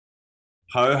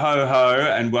Ho, ho, ho,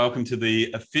 and welcome to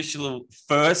the official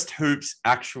First Hoops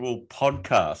actual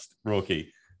podcast,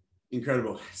 Rocky.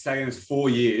 Incredible. It's taken us 4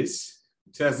 years.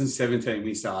 2017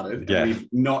 we started. Yeah. And we've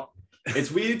not...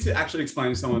 It's weird to actually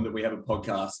explain to someone that we have a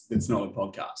podcast that's not a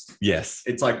podcast. Yes.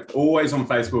 It's like always on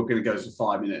Facebook and it goes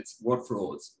for 5 minutes. What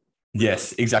frauds?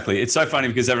 Yes, exactly. It's so funny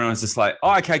because everyone's just like,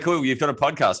 oh, okay, cool. You've got a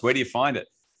podcast. Where do you find it?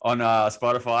 On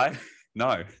Spotify?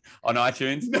 No. On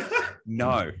iTunes?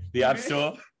 No. The App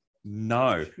Store?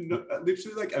 No.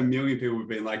 Literally like a million people have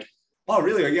been like, oh,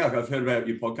 really? Yeah, I've heard about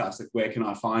your podcast. Like, where can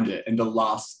I find it? And the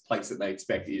last place that they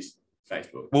expect is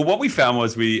Facebook. Well, what we found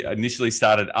was we initially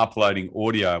started uploading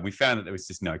audio. We found that there was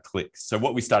just no clicks. So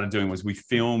what we started doing was we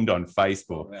filmed on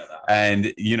Facebook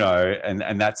and,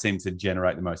 and that seemed to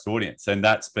generate the most audience. And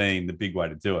that's been the big way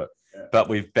to do it. Yeah. But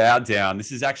we've bowed down.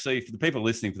 This is actually for the people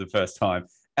listening for the first time.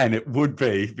 And it would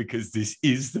be because this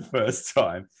is the first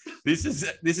time. This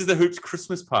is the Hoops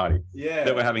Christmas party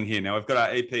that we're having here. Now we've got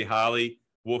our EP Harley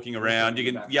walking around.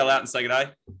 You can yell out and say g'day.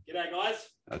 G'day, guys.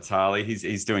 That's Harley.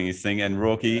 He's doing his thing. And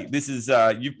Rocky, this is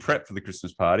you prepped for the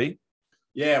Christmas party.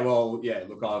 Yeah, well, yeah.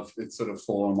 Look, it's sort of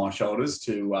fallen on my shoulders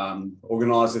to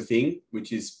organise a thing,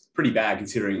 which is pretty bad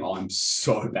considering I'm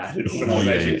so bad at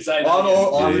organisation.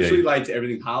 I'm literally late to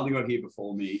everything. Harley got here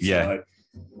before me. So.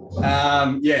 Look,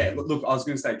 I was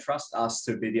going to say, trust us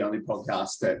to be the only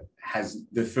podcast that has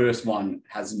the first one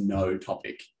has no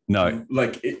topic. No,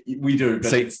 we do,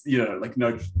 but it's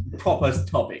no proper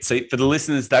topic. See, for the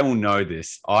listeners, they will know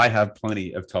this. I have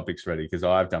plenty of topics ready because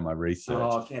I've done my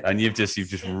research, and you've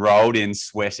just rolled in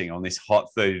sweating on this hot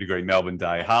 30-degree Melbourne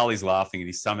day. Harley's laughing and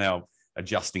he's somehow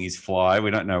adjusting his fly.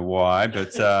 We don't know why,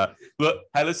 but look,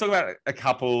 hey, let's talk about a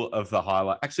couple of the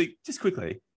highlights. Actually, just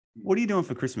quickly. What are you doing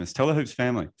for Christmas? Tell the Hoops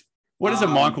family. What does a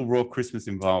Michael Rourke Christmas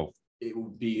involve? It will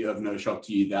be of no shock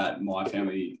to you that my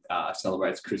family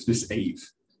celebrates Christmas Eve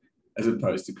as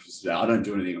opposed to Christmas Day. I don't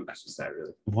do anything on Christmas Day,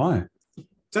 really. Why?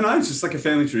 Don't know. It's just like a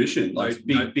family tradition. Like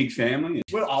big family.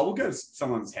 Well, I will go to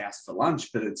someone's house for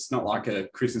lunch, but it's not like a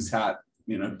Christmas hat,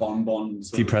 bonbon.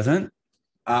 Do you present?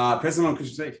 Present on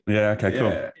Christmas Eve. Yeah, okay,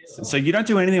 cool. So you don't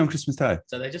do anything on Christmas Day?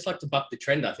 So they just like to buck the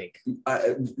trend, I think.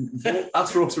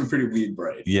 Us Rooks are a pretty weird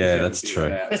breed. Yeah, that's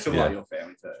true. Still like your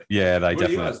family too. Yeah, they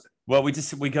definitely. Well, we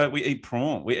eat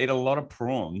prawn. We eat a lot of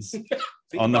prawns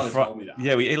on the front.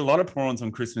 Yeah, we eat a lot of prawns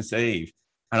on Christmas Eve,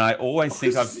 and I always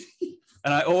think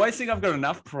I've got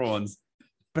enough prawns,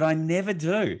 but I never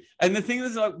do. And the thing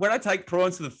is, like, when I take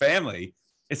prawns to the family,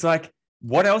 it's like,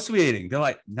 what else are we eating? They're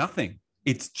like, nothing.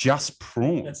 It's just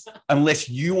prawns, unless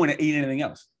you want to eat anything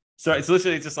else. So it's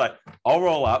literally just like, I'll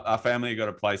roll up. Our family got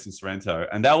a place in Sorrento,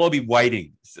 and they'll all be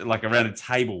waiting like around a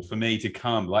table for me to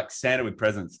come, like Santa with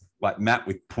presents, like Matt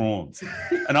with prawns.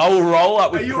 And I will roll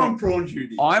up with. Are you on prawn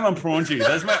duty? I'm on prawn duty.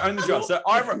 That's my only job.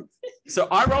 So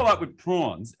I roll up with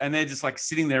prawns, and they're just like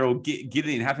sitting there all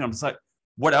giddy and happy. I'm just like,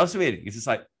 what else are we eating? It's just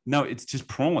like, no, it's just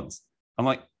prawns. I'm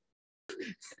like.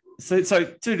 So,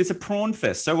 dude, it's a prawn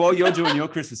fest. So while you're doing your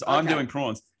Christmas, I'm doing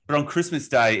prawns. But on Christmas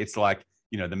Day, it's like,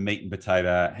 the meat and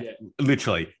potato,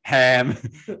 literally ham,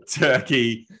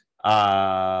 turkey,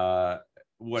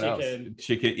 what else?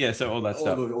 Chicken. Yeah, so all that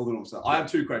stuff. All the normal stuff. I have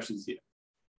 2 questions here.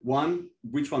 One,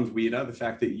 which one's weirder? The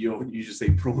fact that you just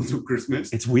eat prawns on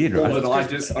Christmas? It's weird, right? Or that I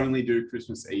just only do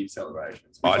Christmas Eve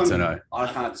celebrations? I don't know.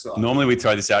 I can't decide. Normally, we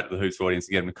throw this out to the Hoops audience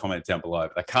and get them to comment down below,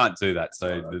 but I can't do that.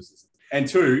 So, and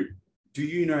 2, do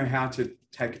you know how to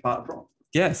take apart a prawn?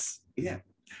 Yes. Yeah.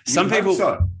 Some people.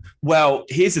 So. Well,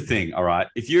 here's the thing. All right.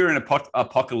 If you're in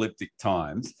apocalyptic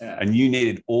times and you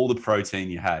needed all the protein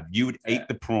you had, you would eat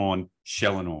the prawn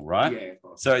shell and all, right? Yeah.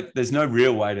 So there's no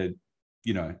real way to,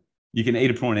 you can eat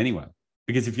a prawn anyway.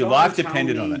 Because if your life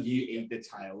depended on it. You eat the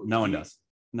tail. No one does.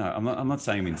 No, I'm not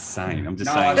saying I'm insane. I'm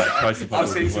just saying like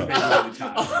post-apocalyptic world.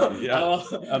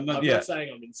 I'm not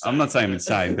saying I'm insane. I'm not saying I'm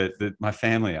insane, but my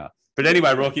family are. But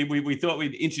anyway, Rocky, we thought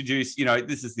we'd introduce,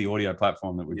 this is the audio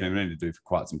platform that we've been meaning to do for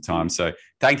quite some time. So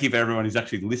thank you for everyone who's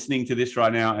actually listening to this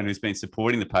right now and who's been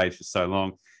supporting the page for so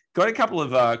long. Got a couple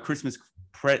of Christmas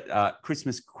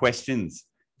questions.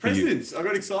 Presents. I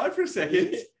got excited for a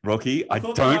second. Rocky, I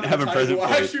don't have a present for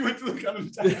you. I actually went to look under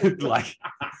the table.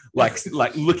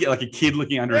 like look at like a kid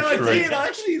looking under a tree. I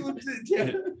actually looked at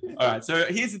it. All right. So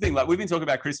here's the thing. Like, we've been talking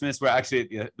about Christmas. We're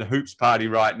actually at the Hoops party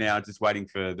right now, just waiting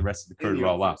for the rest of the crew to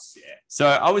roll up. Yeah. So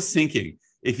I was thinking,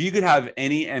 if you could have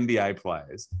any NBA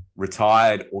players,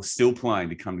 retired or still playing,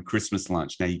 to come to Christmas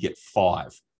lunch, now you get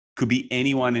 5. Could be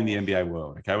anyone in the NBA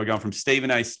world. Okay. We're going from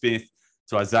Stephen A. Smith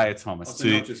to Isaiah Thomas to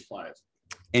not just players.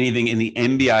 Anything in the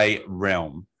NBA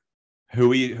realm.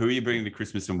 Who are you bringing to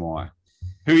Christmas and why?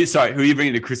 Who are you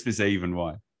bringing to Christmas Eve and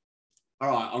why? All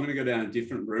right, I'm going to go down a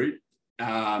different route.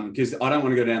 Because I don't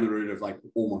want to go down the route of like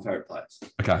all my favorite players.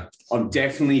 Okay. I'm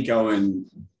definitely going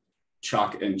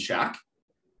Chuck and Shaq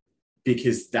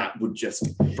because that would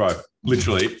just... Bro,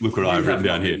 literally, look what I've written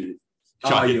down here.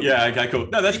 Yeah, okay, cool.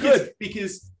 No, that's good.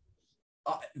 Because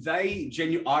I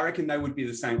reckon they would be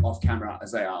the same off camera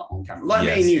as they are on camera. Like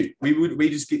me and you, we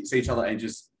just get to see each other and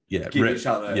just give each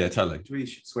other. Yeah, totally. Do we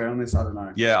swear on this? I don't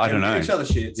know. Yeah, I don't know. Give each other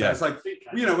shit. So it's like,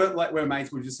 we're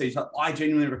mates. We just see each other. I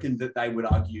genuinely reckon that they would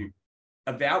argue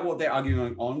about what they're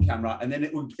arguing on camera, and then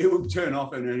it would turn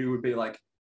off, and it would be like,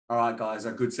 all right, guys,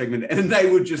 a good segment, and they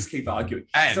would just keep arguing.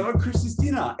 So at Chris's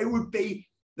dinner, it would be.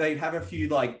 They'd have a few,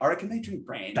 like, I reckon they drink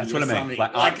brandy. That's what I mean.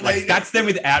 Like that's them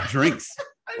without drinks.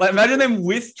 Like, imagine them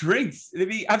with drinks. It'd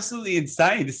be absolutely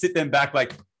insane to sit them back.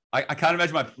 Like, I can't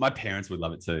imagine my parents would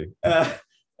love it too. Do you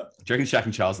reckon Shaq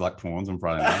and Charles like prawns on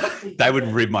Friday night? They would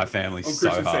rib my family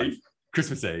so hard. Eve.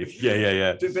 Christmas Eve.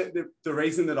 Yeah. The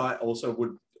reason that I also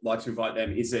would like to invite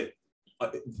them is that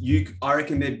I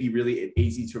reckon they'd be really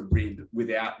easy to rib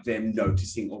without them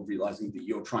noticing or realizing that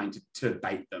you're trying to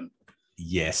bait them.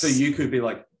 Yes. So you could be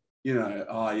like,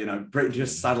 Brett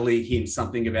just subtly hints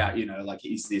something about, like,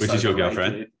 is this... Which is your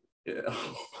girlfriend? Yeah.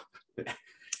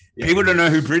 People don't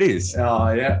know who Brit is.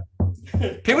 Oh, yeah.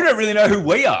 People don't really know who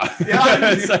we are.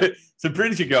 Yeah. so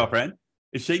Brit is your girlfriend.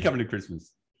 Is she coming to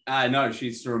Christmas? No,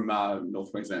 she's from North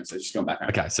Queensland, so she's gone back home.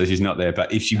 Okay, so she's not there.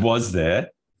 But if she was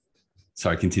there...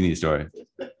 Sorry, continue your story.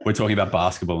 We're talking about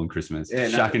basketball and Christmas. Yeah,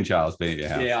 Shaq and Charles being at your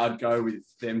house. Yeah, I'd go with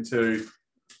them too.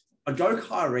 I'd go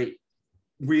Kyrie.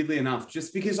 Weirdly enough,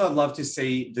 just because I'd love to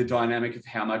see the dynamic of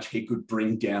how much he could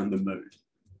bring down the mood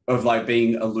of like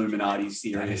being Illuminati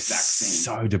serious vaccine.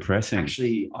 So depressing.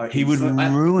 Actually, he would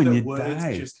ruin your words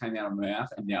day. Just came out of my mouth,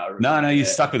 and now no, you're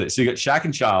stuck with it. So you got Shaq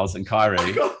and Charles and Kyrie.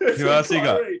 Who else you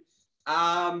got?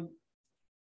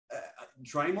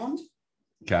 Draymond.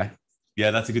 Okay, yeah,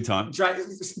 that's a good time.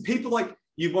 People like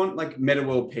you want like Meta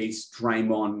World Peace,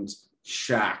 Draymond,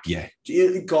 Shaq. Yeah,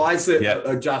 guys that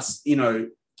are just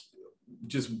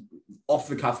just off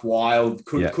the cuff wild,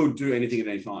 could do anything at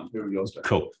any time. Who are yours?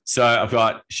 Cool. So I've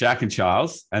got Shaq and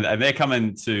Charles, and they're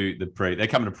coming to they're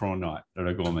coming to prawn night at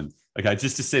O'Gorman. Okay,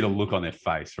 just to see the look on their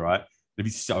face, right? It'd be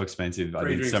so expensive. I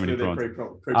think so many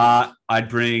prawns. I'd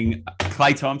bring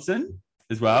Klay Thompson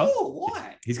as well. Oh,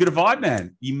 why? He's got a vibe,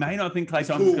 man. You may not think Klay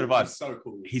Thompson's got a vibe. He's so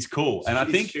cool. He's cool. And I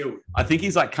think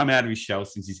he's like come out of his shell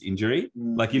since his injury.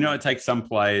 Like, it takes some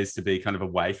players to be kind of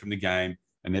away from the game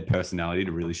and their personality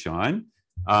to really shine.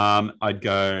 I'd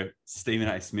go Stephen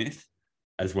A. Smith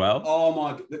as well. Oh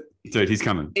my dude, he's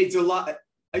coming. It's a lot.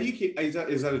 Are you kidding?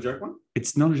 Is that a joke one?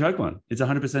 It's not a joke one. It's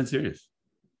 100% serious.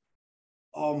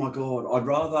 Oh my god! I'd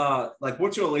rather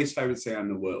what's your least favorite sound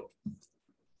in the world?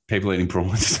 People eating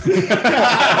prawns.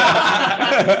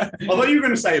 I thought you were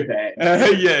going to say a bat.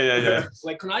 Yeah.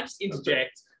 Like, can I just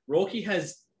interject? Rocky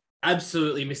has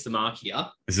absolutely missed the mark here.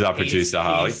 This is our producer,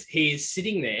 Harley. He's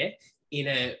sitting there in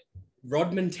a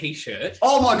Rodman t-shirt.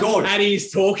 Oh my god! And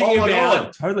he's talking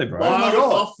about totally, bro. Oh my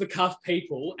god! Off the cuff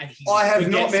people, and I have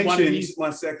not mentioned my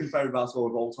second favorite basketball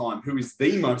of all time, who is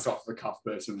the most off the cuff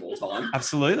person of all time.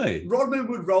 Absolutely. Rodman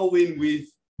would roll in with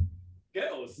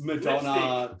girls,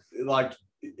 Madonna, lipstick.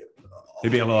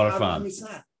 It'd be a lot of fun. I miss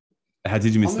that. How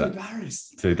did you miss that? I'm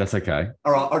embarrassed. Dude, that's okay.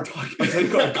 All right, I'll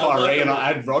take Kyrie and I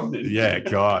add Rodman. Yeah,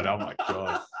 God. Oh my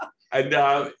God. And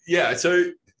so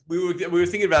we were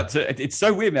thinking about it's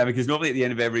so weird, man, because normally at the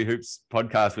end of every Hoops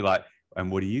podcast, we're like,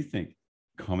 and what do you think?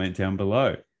 Comment down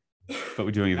below. But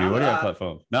we're doing a view audio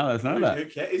platform. No, there's none of that. Who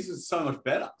cares? This is so much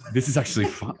better. This is actually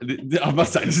fun. I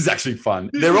must say, this is actually fun.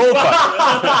 They're all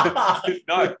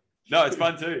fun. No, it's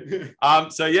fun too.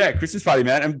 So yeah, Christmas party,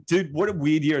 man. And dude, what a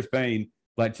weird year it's been,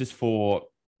 like just for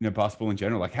basketball in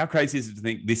general. Like, how crazy is it to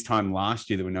think this time last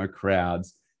year there were no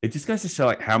crowds? It just goes to show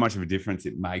like how much of a difference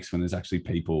it makes when there's actually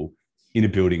people in a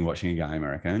building watching a game, I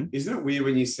reckon. Isn't it weird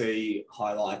when you see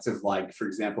highlights of, like, for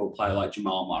example, a player like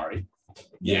Jamal Murray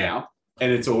now,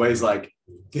 and it's always like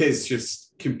there's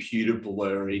just computer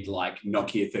blurry, like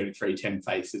Nokia 3310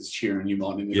 faces cheering you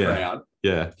on in the crowd.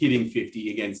 Yeah. Hitting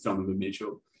 50 against Donovan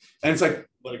Mitchell. And it's like,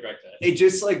 what a great day. It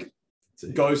just like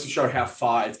goes to show how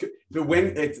far it's good. But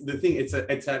when it's the thing, it's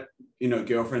a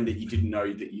girlfriend that you didn't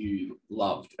know that you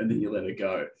loved, and then you let her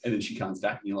go, and then she comes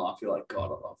back and you laugh. You're like, God, I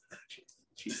love her.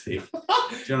 She's sick. Do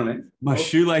you know what I mean? My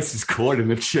shoelace is caught in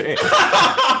the chair.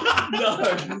 No.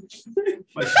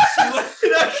 My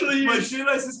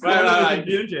shoelace is caught in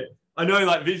the chair. I know,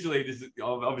 like, visually, this is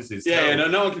obviously. It's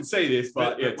no one can see this,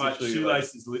 but my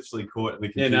shoelace is literally caught in the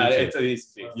computer. Yeah, no,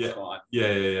 it's fixed.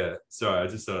 Yeah. Sorry, I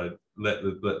just thought I'd let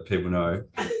people know.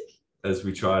 as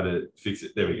we try to fix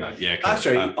it. There we go. Yeah. Cool.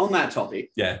 Actually, on that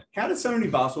topic, yeah. How do so many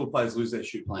basketball players lose their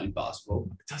shoe playing basketball?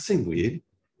 It does seem weird.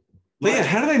 But yeah,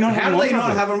 how do they not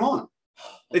have them on?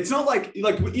 It's not like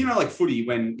footy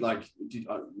when I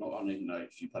don't even know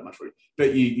if you play much footy,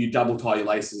 but you double tie your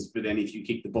laces, but then if you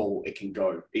kick the ball, it can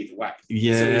go either way.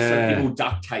 Yeah. So people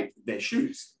duct tape their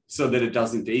shoes so that it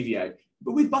doesn't deviate.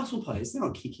 But with basketball players, they're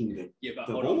not kicking the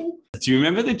ball. Do you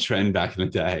remember the trend back in the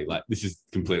day? Like, this is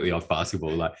completely off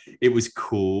basketball. Like, it was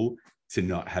cool to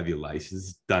not have your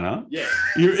laces done up. Yeah.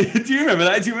 Do you remember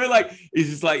that? Do you remember it's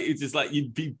just like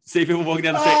you'd see people walking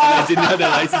down the street and they didn't have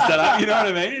their laces done up. You know what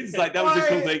I mean? It's like that was a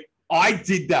cool thing. I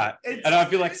did that, and I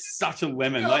feel like such a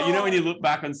lemon. Like, you know, when you look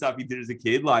back on stuff you did as a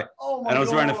kid, like, and I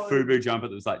was wearing a FUBU jumper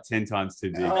that was like 10 times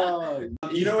too big.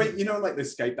 You know, like the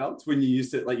skate belts when you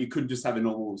used to, like, you couldn't just have a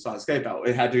normal size skate belt.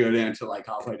 It had to go down to like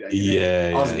halfway down.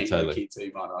 Yeah, I was an emo totally. kid too,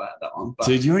 but I had that one. But...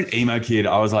 Dude, you're an emo kid.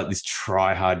 I was like this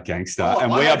try-hard gangster, and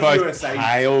we are both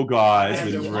pale guys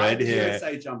with red hair.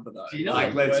 USA jumper though. You know,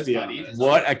 like, let's be honest.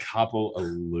 What a couple of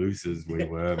losers we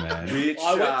were, man.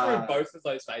 I went through both of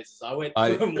those phases. I went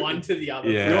from one to the other.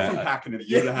 Yeah. From Pakenham,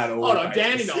 you would have had all. Oh no,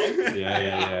 Danny Nog.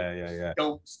 Yeah.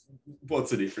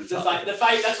 What's the difference? The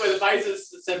phase. That's where the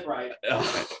phases separate.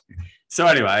 So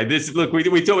anyway, we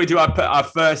thought we'd do our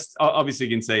first. Obviously,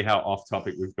 you can see how off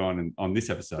topic we've gone on this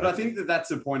episode. But I think that's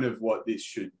the point of what this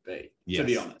should be. Yes. To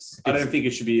be honest, I don't think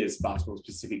it should be as basketball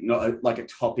specific, not like a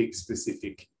topic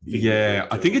specific. Yeah,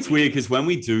 I think it's weird because when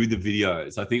we do the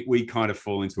videos, I think we kind of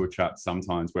fall into a trap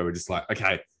sometimes where we're just like,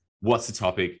 okay, what's the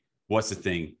topic? What's the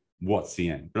thing? What's the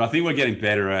end? But I think we're getting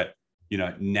better at,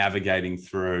 navigating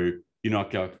through,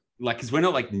 because we're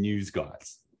not like news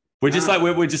guys. We're just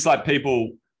we're just like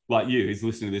people like you who's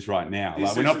listening to this right now.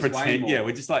 Like, we're not pretending. Yeah,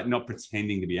 we're just like not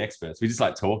pretending to be experts. We just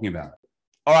like talking about it.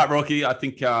 All right, Rocky, I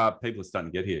think people are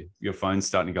starting to get here. Your phone's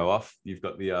starting to go off. You've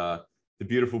got the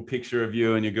beautiful picture of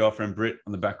you and your girlfriend Britt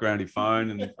on the background of your phone,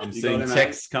 and I'm seeing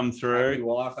texts come through.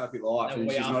 Happy life.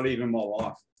 And she's not even my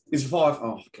wife. It's 5.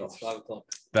 Oh, God. It's 5 o'clock.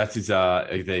 That is,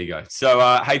 there you go.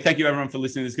 So, hey, thank you everyone for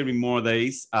listening. There's going to be more of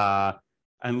these.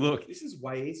 And look, this is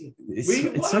way easier.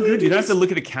 It's so good. You don't have to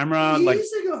look at a camera. Years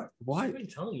ago. Why? I've been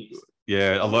telling you.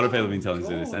 Yeah, a lot of people have been telling us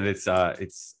to do this, and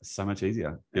it's so much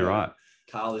easier. You're right.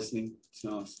 Car listening. It's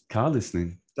nice. Car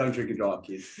listening. Don't drink and drive,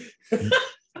 kids.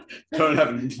 Don't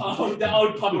have the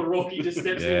old Papa Rocky just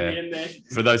steps in the end there.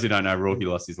 For those who don't know, Rocky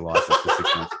lost his license for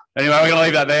 6 months. Anyway, we're going to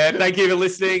leave that there. Thank you for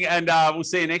listening, and we'll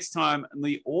see you next time on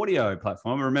the audio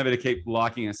platform. Remember to keep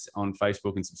liking us on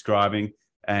Facebook and subscribing,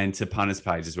 and to Punters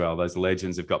Page as well. Those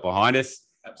legends have got behind us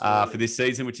for this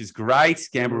season, which is great.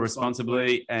 Gamble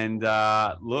responsibly, and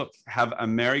look, have a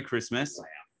Merry Christmas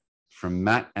from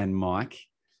Matt and Mike.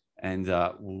 And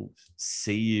we'll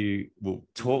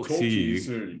talk to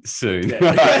you soon.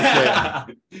 Yeah.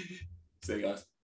 See you guys.